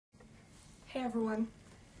Hey everyone.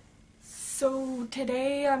 So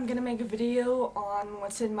today I'm gonna make a video on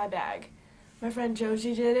what's in my bag. My friend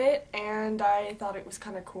Joji did it and I thought it was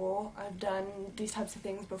kind of cool. I've done these types of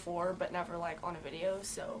things before but never like on a video,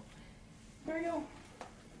 so here we go.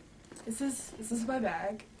 This is my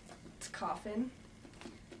bag. It's a coffin.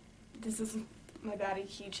 This is my baddie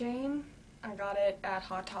keychain. I got it at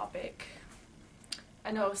Hot Topic.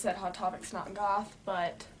 I know it said Hot Topic's not goth,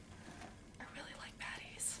 but I really like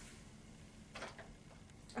baddies.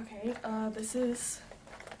 Okay, this is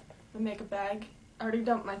my makeup bag. I already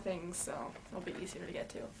dumped my things, so it'll be easier to get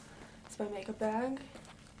to. It's my makeup bag.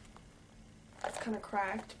 It's kind of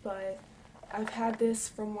cracked, but I've had this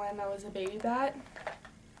from when I was a baby bat.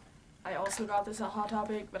 I also got this at Hot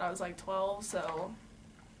Topic, but I was like 12, so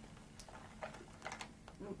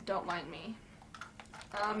don't mind me.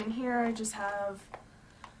 In here I just have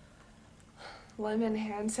lemon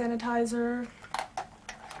hand sanitizer,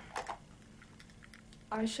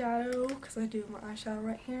 eyeshadow, because I do my eyeshadow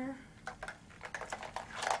right here,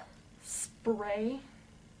 spray,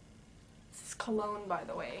 this is cologne by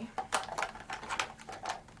the way,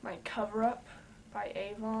 my Cover Up by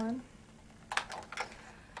Avon,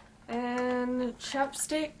 and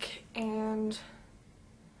chapstick, and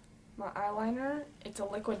my eyeliner. It's a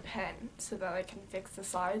liquid pen so that I can fix the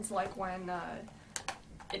sides like when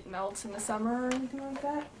it melts in the summer or anything like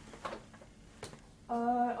that.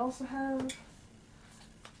 I also have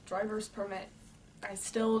driver's permit. I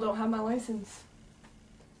still don't have my license.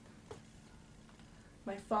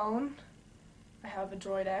 My phone. I have a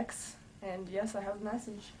Droid X, and yes, I have a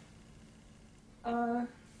message. My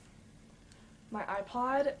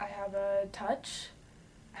iPod. I have a Touch.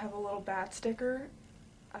 I have a little bat sticker.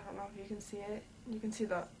 I don't know if you can see it. You can see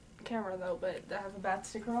the camera though, but I have a bat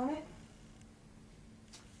sticker on it.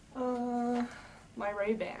 My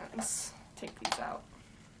Ray-Bans. Take these out.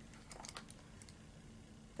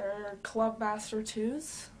 They're Club Master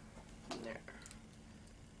 2s.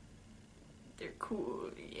 They're cool,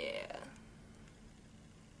 yeah.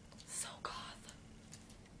 So goth.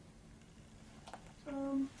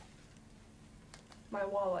 My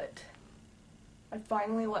wallet. I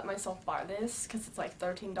finally let myself buy this because it's like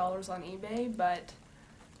 $13 on eBay, but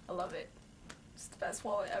I love it. It's the best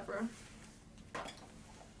wallet ever.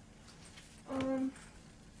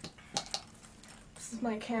 This is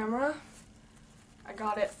my camera. I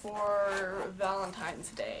got it for Valentine's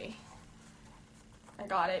Day. I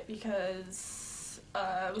got it because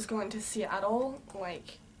I was going to Seattle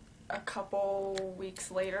like a couple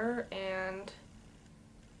weeks later, and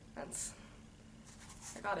I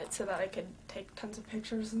got it so that I could take tons of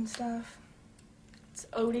pictures and stuff. It's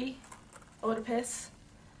Oedipus.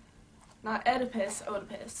 Not Oedipus,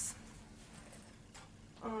 Oedipus.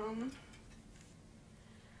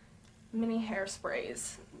 Mini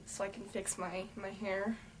hairsprays so I can fix my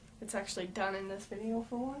hair. It's actually done in this video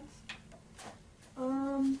for once.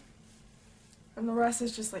 And the rest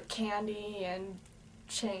is just like candy and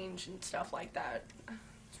change and stuff like that.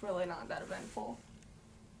 It's really not that eventful.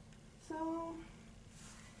 So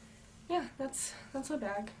yeah, that's my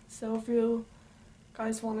bag. So if you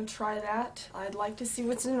guys want to try that, I'd like to see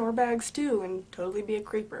what's in our bags too and totally be a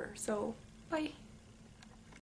creeper. So bye.